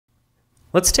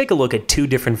Let's take a look at two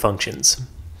different functions.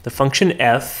 The function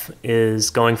f is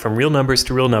going from real numbers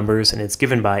to real numbers, and it's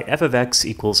given by f of x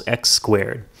equals x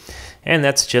squared. And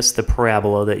that's just the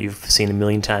parabola that you've seen a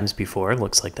million times before. It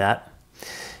looks like that.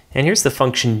 And here's the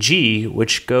function g,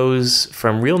 which goes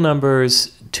from real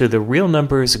numbers to the real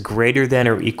numbers greater than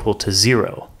or equal to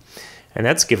 0. And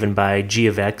that's given by g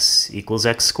of x equals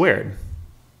x squared.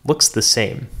 Looks the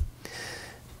same.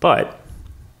 But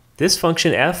this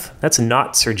function f, that's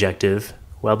not surjective,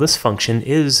 while this function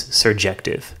is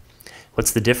surjective.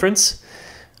 What's the difference?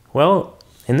 Well,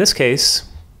 in this case,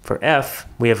 for f,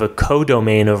 we have a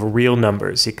codomain of real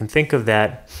numbers. You can think of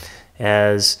that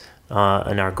as, in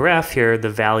our graph here, the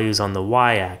values on the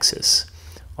y-axis.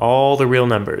 All the real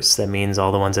numbers. That means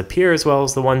all the ones up here as well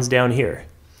as the ones down here.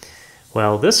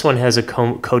 Well, this one has a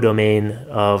codomain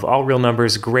of all real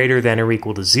numbers greater than or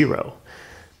equal to 0.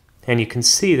 And you can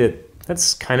see that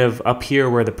that's kind of up here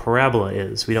where the parabola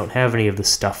is. We don't have any of the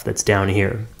stuff that's down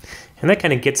here. And that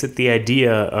kind of gets at the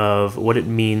idea of what it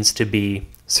means to be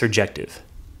surjective.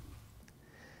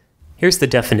 Here's the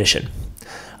definition.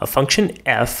 A function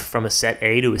f from a set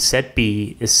A to a set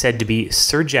B is said to be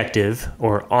surjective,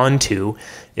 or onto,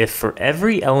 if for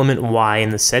every element y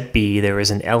in the set B there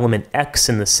is an element x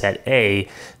in the set A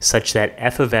such that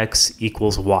f of x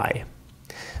equals y.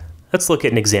 Let's look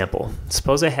at an example.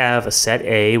 Suppose I have a set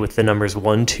A with the numbers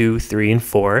 1, 2, 3, and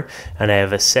 4, and I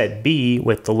have a set B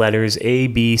with the letters A,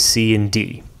 B, C, and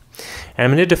D. And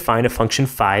I'm going to define a function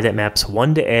phi that maps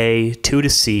 1 to A, 2 to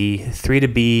C, 3 to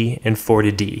B, and 4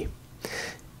 to D.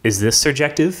 Is this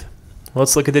surjective? Well,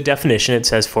 let's look at the definition. It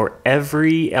says for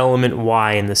every element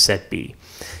y in the set B.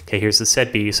 Okay, here's the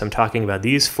set B, so I'm talking about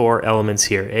these four elements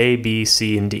here, A, B,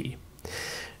 C, and D.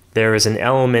 There is an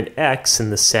element x in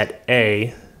the set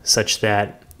A such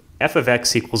that f of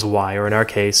x equals y, or in our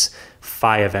case,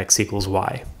 phi of x equals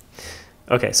y.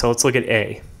 Okay, so let's look at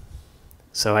A.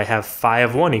 So I have phi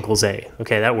of 1 equals A.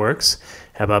 Okay, that works.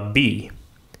 How about B?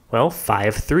 Well, phi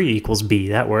of 3 equals B.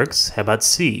 That works. How about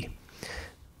C?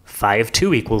 Phi of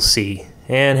 2 equals C.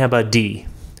 And how about D?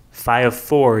 Phi of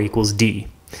 4 equals D.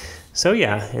 So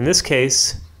yeah, in this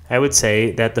case, I would say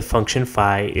that the function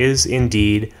phi is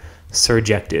indeed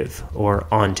surjective, or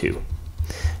onto.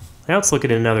 Now let's look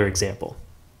at another example.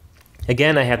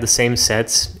 Again, I have the same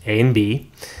sets, A and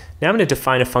B. Now I'm going to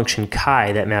define a function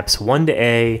chi that maps 1 to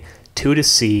A, 2 to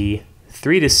C,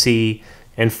 3 to C,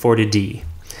 and 4 to D.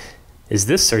 Is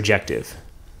this surjective?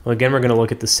 Well, again, we're going to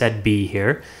look at the set B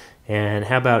here. And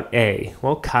how about A?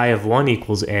 Well, chi of 1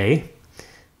 equals A.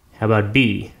 How about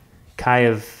B? Chi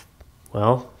of,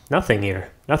 well, nothing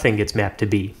here. Nothing gets mapped to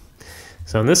B.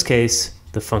 So in this case,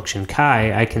 the function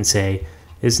chi, I can say,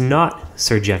 is not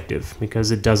surjective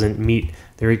because it doesn't meet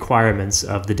the requirements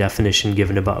of the definition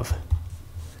given above.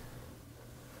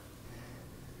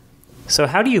 So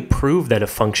how do you prove that a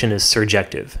function is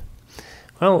surjective?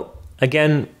 Well,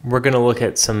 again, we're going to look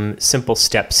at some simple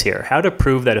steps here. How to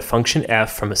prove that a function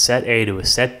f from a set A to a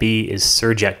set B is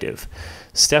surjective.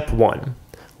 Step 1,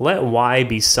 let y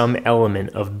be some element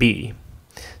of B.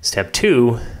 Step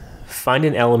 2, find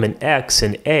an element x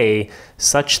in A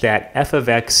such that f of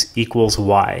x equals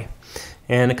y.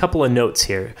 And a couple of notes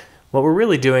here. What we're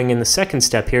really doing in the second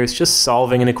step here is just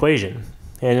solving an equation.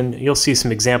 And you'll see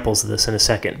some examples of this in a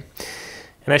second.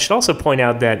 And I should also point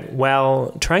out that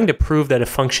while trying to prove that a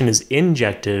function is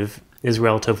injective is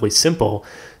relatively simple,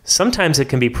 sometimes it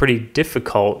can be pretty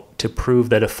difficult to prove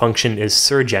that a function is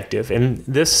surjective. And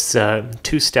this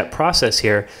two-step process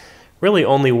here really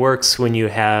only works when you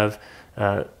have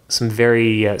some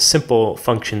very simple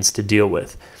functions to deal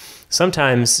with.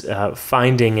 Sometimes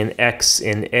finding an x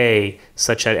in A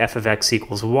such that f of x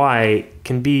equals y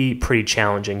can be pretty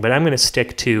challenging, but I'm going to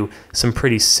stick to some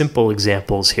pretty simple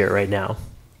examples here right now.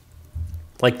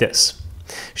 Like this.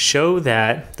 Show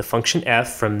that the function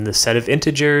f from the set of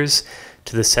integers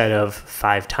to the set of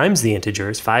 5 times the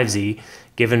integers, 5z,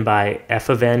 given by f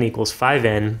of n equals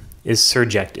 5n, is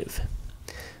surjective.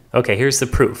 Okay, here's the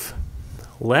proof.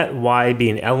 Let y be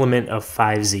an element of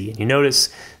 5z. You notice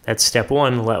that's step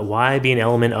 1, let y be an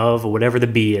element of whatever the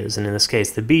b is, and in this case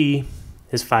the b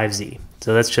is 5z.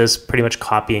 So that's just pretty much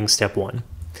copying step 1.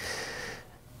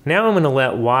 Now I'm going to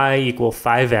let y equal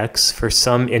 5x for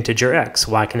some integer x.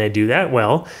 Why can I do that?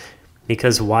 Well,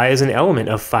 because y is an element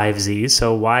of 5z,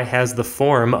 so y has the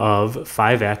form of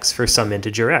 5x for some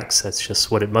integer x. That's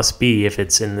just what it must be if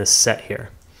it's in this set here.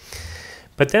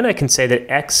 But then I can say that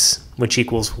x, which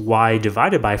equals y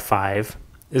divided by 5,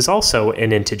 is also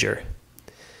an integer.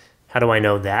 How do I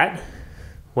know that?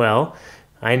 Well,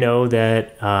 I know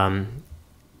that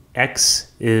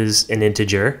x is an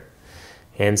integer,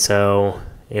 and so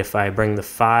if I bring the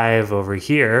 5 over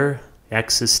here,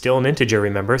 x is still an integer,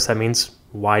 remember, so that means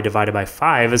y divided by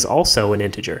 5 is also an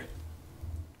integer.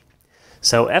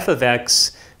 So f of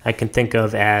x I can think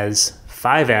of as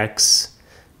 5x,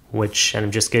 which, and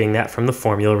I'm just getting that from the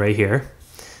formula right here,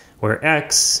 where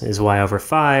x is y over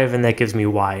 5, and that gives me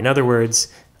y. In other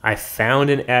words, I found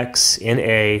an x in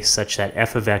A such that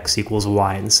f of x equals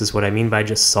y, and this is what I mean by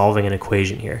just solving an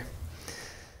equation here.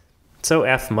 So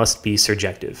f must be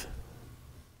surjective.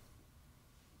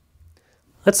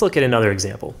 Let's look at another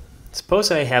example.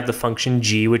 Suppose I have the function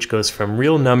g, which goes from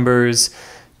real numbers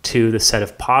to the set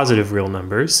of positive real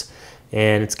numbers,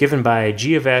 and it's given by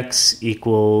g of x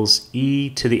equals e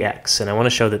to the x, and I want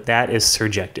to show that that is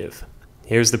surjective.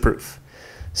 Here's the proof.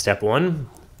 Step 1,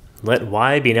 let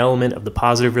y be an element of the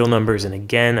positive real numbers, and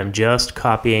again, I'm just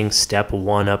copying step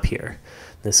 1 up here.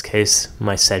 In this case,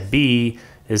 my set B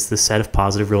is the set of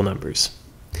positive real numbers.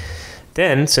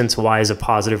 Then, since y is a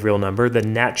positive real number, the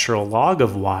natural log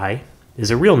of y is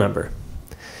a real number.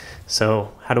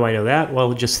 So how do I know that?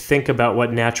 Well, just think about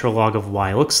what natural log of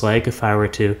y looks like. If I were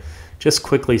to just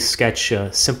quickly sketch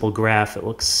a simple graph, it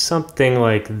looks something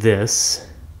like this.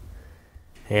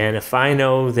 And if I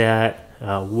know that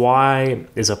y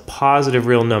is a positive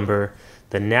real number,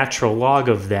 the natural log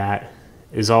of that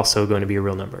is also going to be a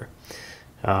real number.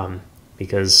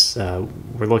 Because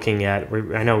we're looking at,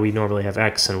 I know we normally have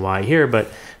x and y here, but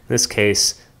in this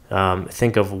case,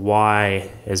 think of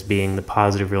y as being the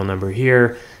positive real number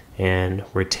here, and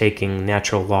we're taking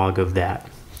natural log of that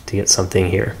to get something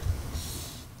here.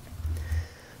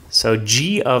 So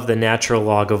g of the natural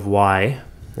log of y,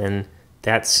 and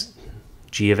that's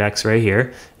g of x right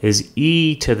here, is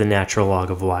e to the natural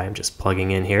log of y. I'm just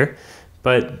plugging in here.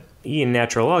 But e and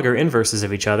natural log are inverses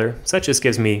of each other, so that just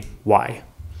gives me y.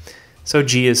 So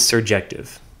g is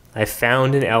surjective. I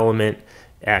found an element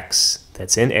x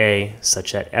that's in A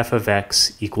such that f of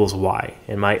x equals y.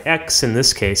 And my x in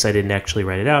this case, I didn't actually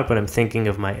write it out, but I'm thinking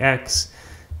of my x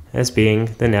as being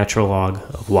the natural log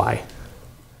of y.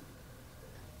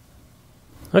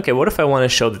 Okay, what if I want to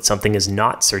show that something is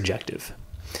not surjective?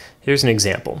 Here's an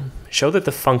example. Show that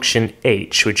the function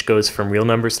h, which goes from real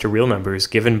numbers to real numbers,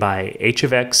 given by h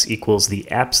of x equals the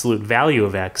absolute value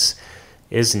of x,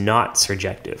 is not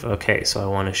surjective. Okay, so I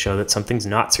want to show that something's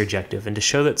not surjective. And to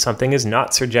show that something is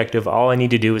not surjective, all I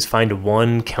need to do is find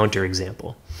one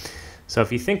counterexample. So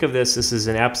if you think of this, this is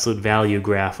an absolute value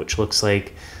graph, which looks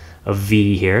like a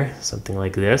V here, something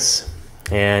like this.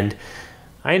 And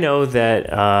I know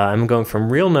that I'm going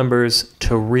from real numbers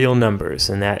to real numbers,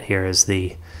 and that here is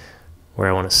where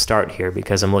I want to start here,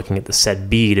 because I'm looking at the set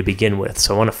B to begin with.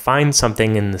 So I want to find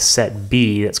something in the set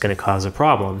B that's going to cause a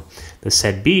problem. The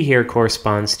set B here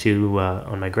corresponds to,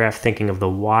 on my graph, thinking of the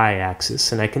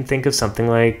y-axis, and I can think of something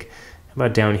like, how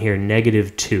about down here,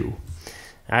 -2.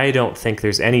 I don't think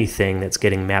there's anything that's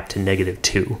getting mapped to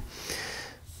 -2.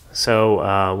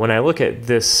 So when I look at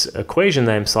this equation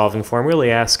that I'm solving for, I'm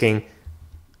really asking,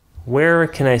 where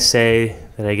can I say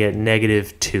that I get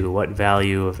 -2? What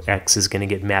value of x is going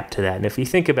to get mapped to that? And if you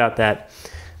think about that,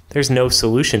 there's no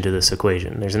solution to this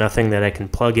equation. There's nothing that I can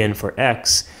plug in for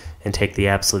x and take the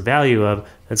absolute value of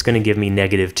that's going to give me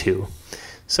 -2.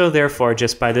 So therefore,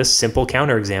 just by this simple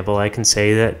counterexample, I can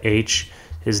say that h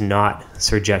is not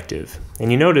surjective.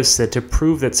 And you notice that to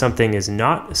prove that something is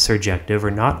not surjective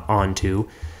or not onto,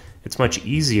 it's much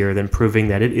easier than proving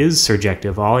that it is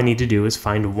surjective. All I need to do is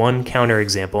find one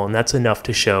counterexample, and that's enough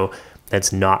to show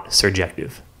that's not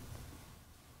surjective.